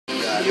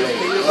Ain't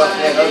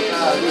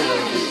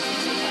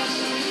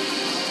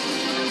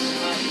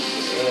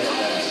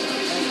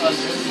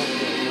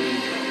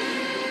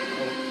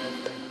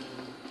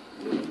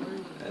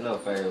no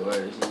favorite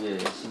word. She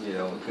just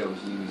don't care what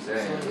she be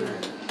saying.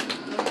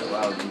 That's what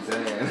I was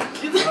saying.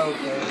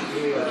 Okay,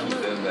 yeah.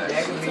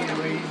 That can be the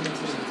reason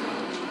too.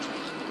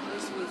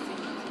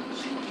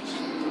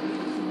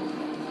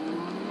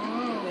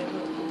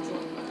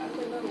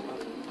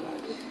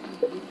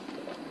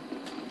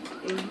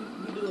 And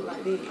you do it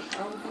like that.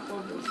 I don't hop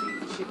over the seat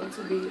and shit. I'm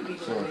too big to be like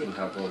that. Someone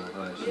hop over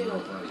her. She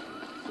don't fight.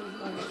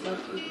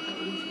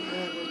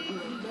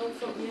 No,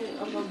 fuck me.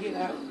 I'm gonna get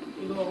out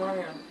and go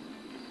around.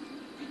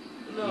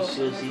 No, You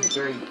sure she's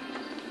straight?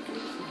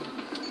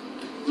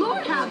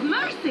 Lord have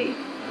mercy.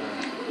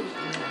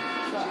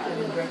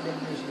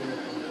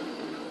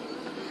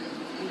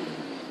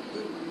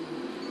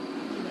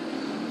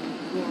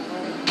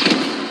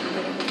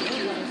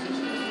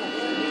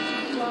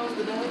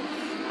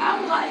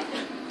 I'm like,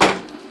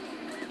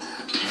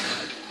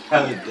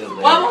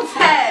 One more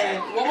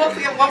time.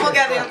 One more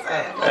goddamn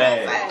time.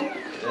 Hey.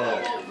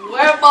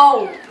 Where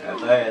more?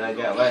 After that, I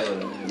got right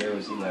with him. And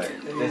then she like,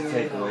 let's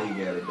take away he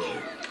got to go.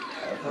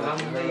 I'm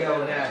gonna be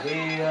over there.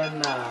 Hell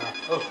nah.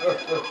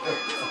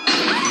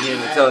 You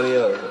even told the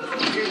other.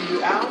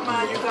 I don't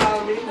mind you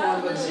calling me one,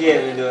 but She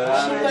ain't been doing all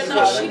that But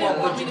no, she didn't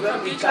want me to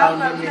come get you. I'm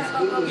not going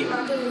to get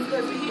my cousin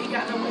because he ain't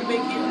got no way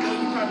back in.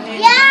 You probably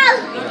had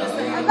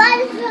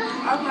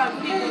I'm not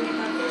going to get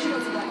my cousin. She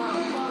was like, oh,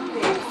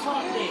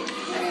 fuck that.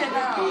 I said,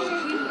 no,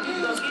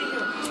 we go get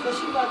him. But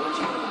she was like, what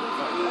you going to do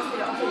for me? I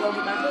said, I'm going to go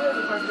get my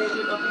cousin first. They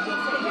get up and get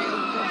fat. They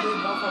come do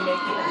both from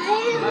back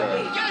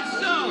in. Get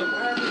some!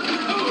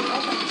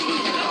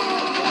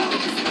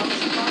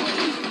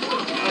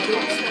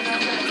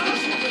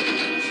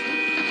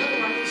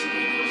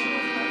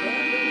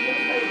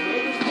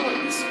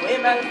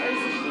 By the face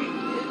and shit.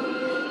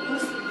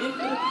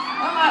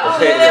 I'm like, oh,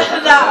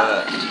 hell no.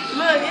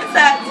 Look,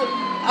 inside,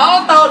 I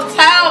don't throw the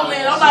towel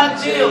in. I'm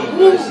like, Jill,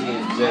 woo. She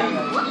is Jay.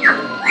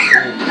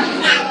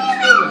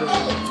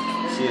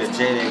 She is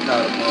Jay that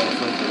caught a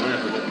motherfucking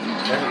river.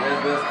 That's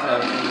the best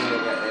time she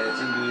got that.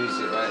 She do this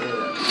shit right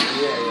here.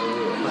 Yeah.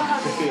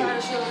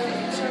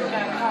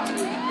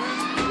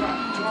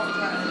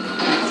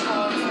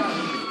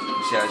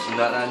 She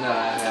knocked out now.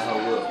 I had her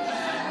whip.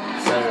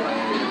 Saturday, I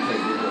had to take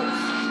the whip.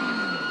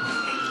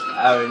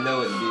 I already know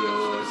what the deal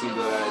was. She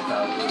go out and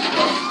talk to the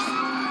car.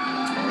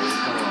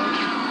 Come on.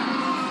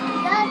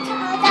 That's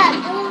how that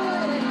do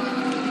it.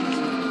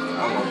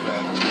 I'm gonna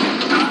play.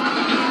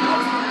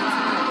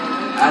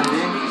 I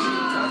did.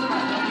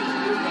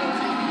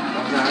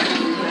 I'm sorry.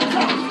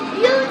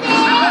 You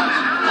did.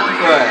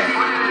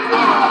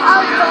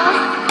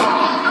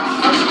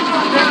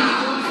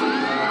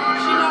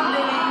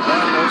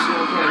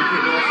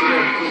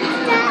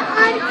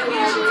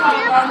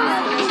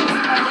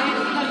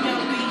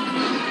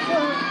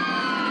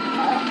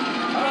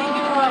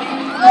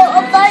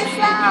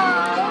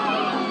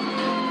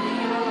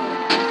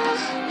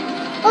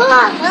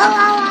 What?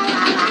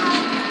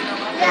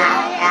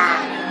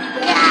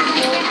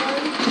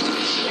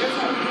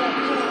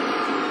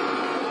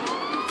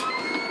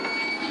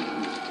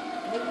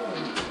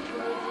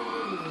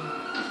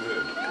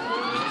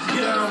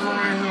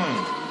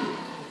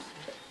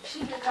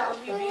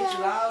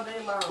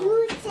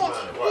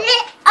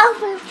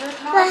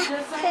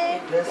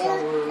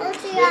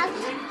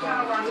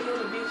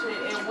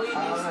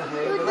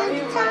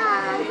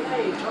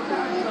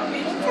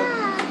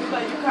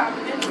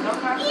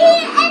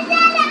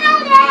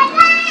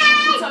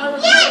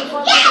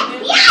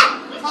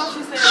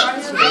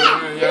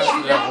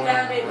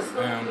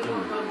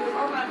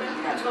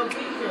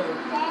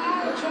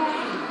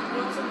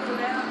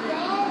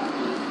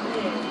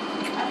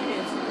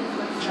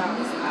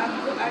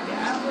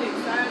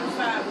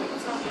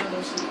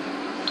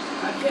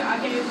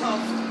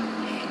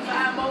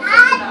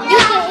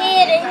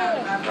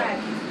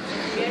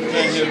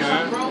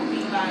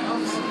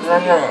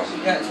 She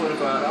got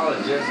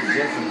 $25. Jesse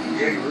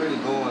really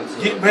going to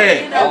get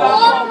back.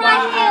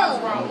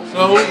 So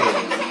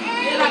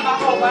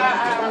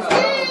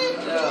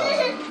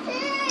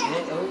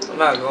I'm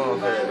not going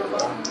for that, bro.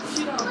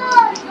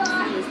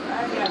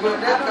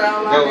 That's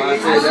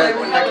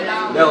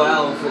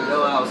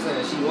what I was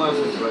saying. She won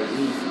for the break.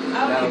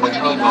 That was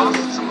her mom.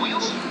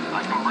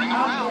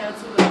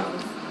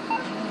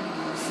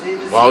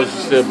 why was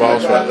you still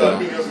boss right there?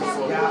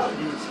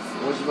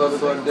 What you about to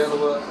go to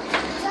Delaware?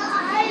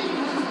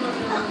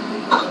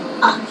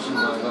 She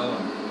not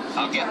going.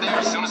 I'll get there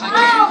as soon as I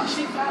can.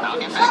 I'll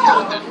get back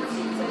out then.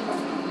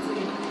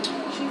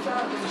 She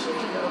found the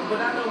machine though,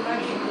 but I know when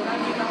I get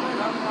my money,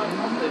 I'm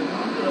putting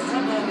a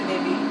front end in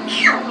that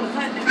bitch. I'm gonna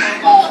cut them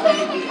off that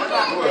bitch. I'm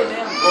not putting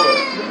down.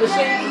 The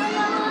machine,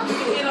 you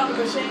can hit on the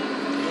machine.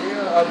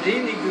 Yeah,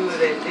 Dini good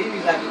at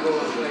Dini like to go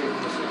and play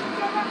with the machine.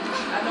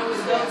 I know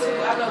it's go to.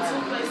 I know two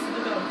places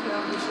to go. Put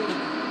on the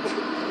machine.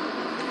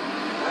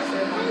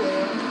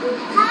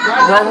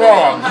 Right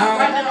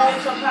there on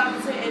Bishop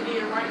Politan, and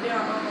then right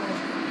there on.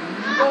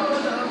 Go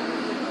on the other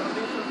one,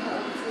 Bishop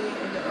Politan,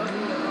 and the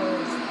other one.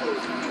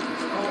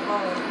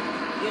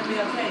 be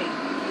okay.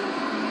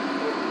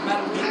 By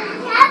the way.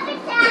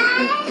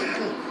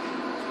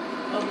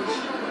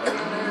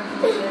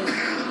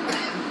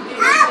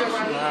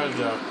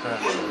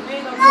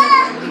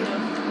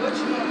 What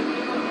you gonna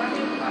pick up right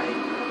here? Like,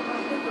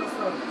 pick up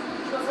something.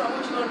 So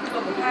what you gonna pick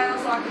up a pound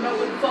so I can know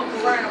what to fuck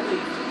around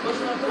with? What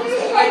you gonna put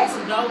some weight,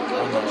 some dope?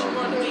 What you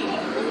gonna be?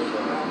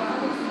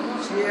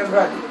 She ain't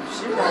right.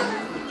 She right.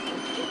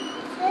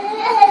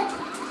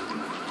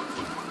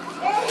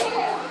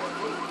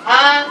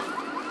 Huh?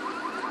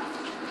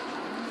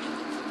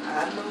 I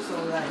know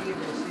something like here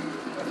that she.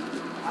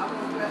 I'm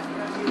gonna back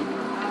here in the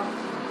house.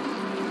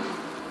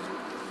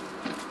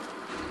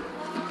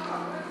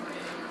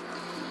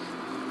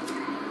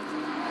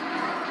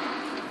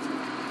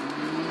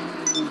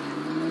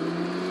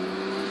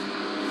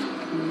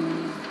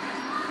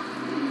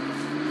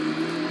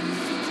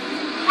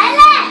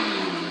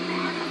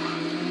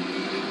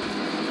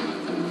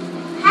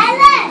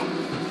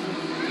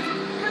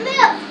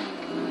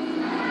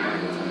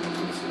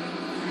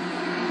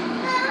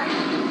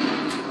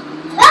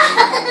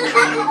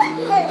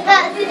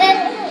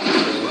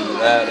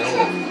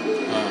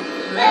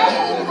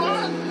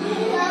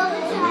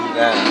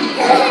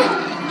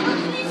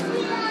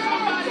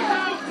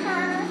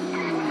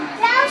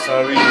 For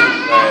some reason,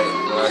 like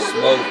when I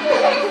smoke,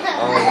 I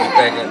don't be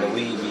thinking the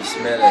weed be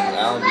smelling. I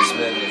don't be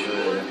smelling it for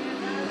real.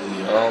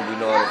 I don't be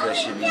knowing if that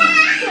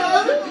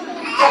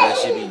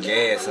shit be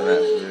gas or not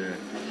for real.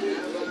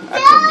 I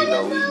couldn't be no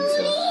weed,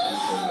 so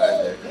anything like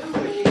that.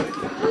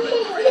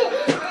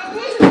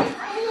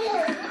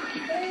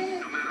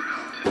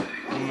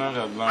 I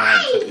gotta learn how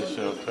to take this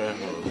shit off fast.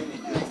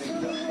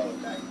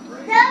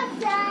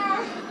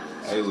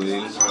 Hey,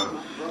 Willie,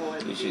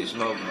 this shit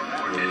smoking.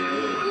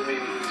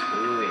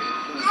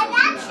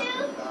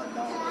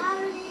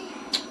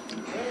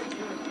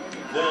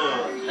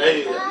 Hey,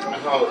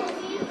 how?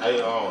 Hey, if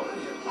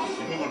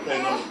you want to pay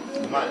no,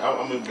 I'm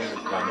gonna be like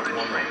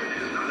one night.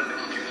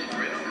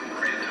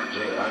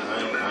 Yeah, I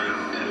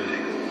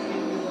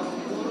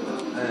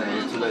Man,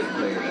 it's too late to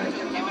play it, man.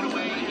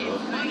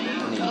 I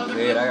need to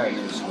play it. I gotta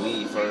get some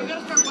weed first. I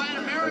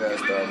gotta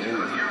start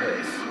moving.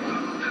 Yes.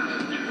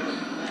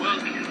 Well,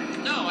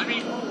 no, I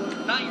mean,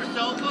 not your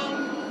cell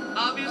phone,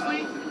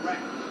 obviously.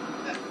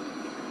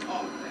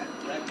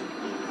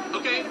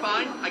 Okay,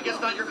 fine. I guess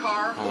not your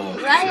car.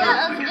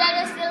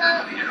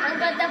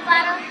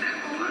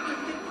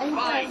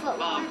 Fine,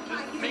 Mom.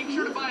 Just make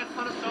sure to buy a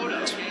ton of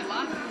soda, okay?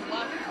 Lots of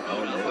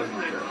soda.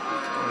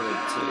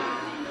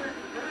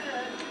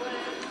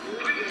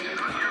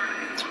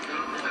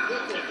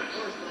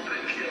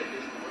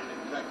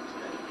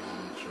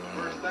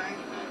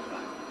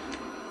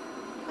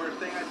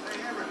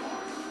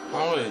 Why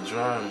would they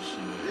drive and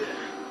shit?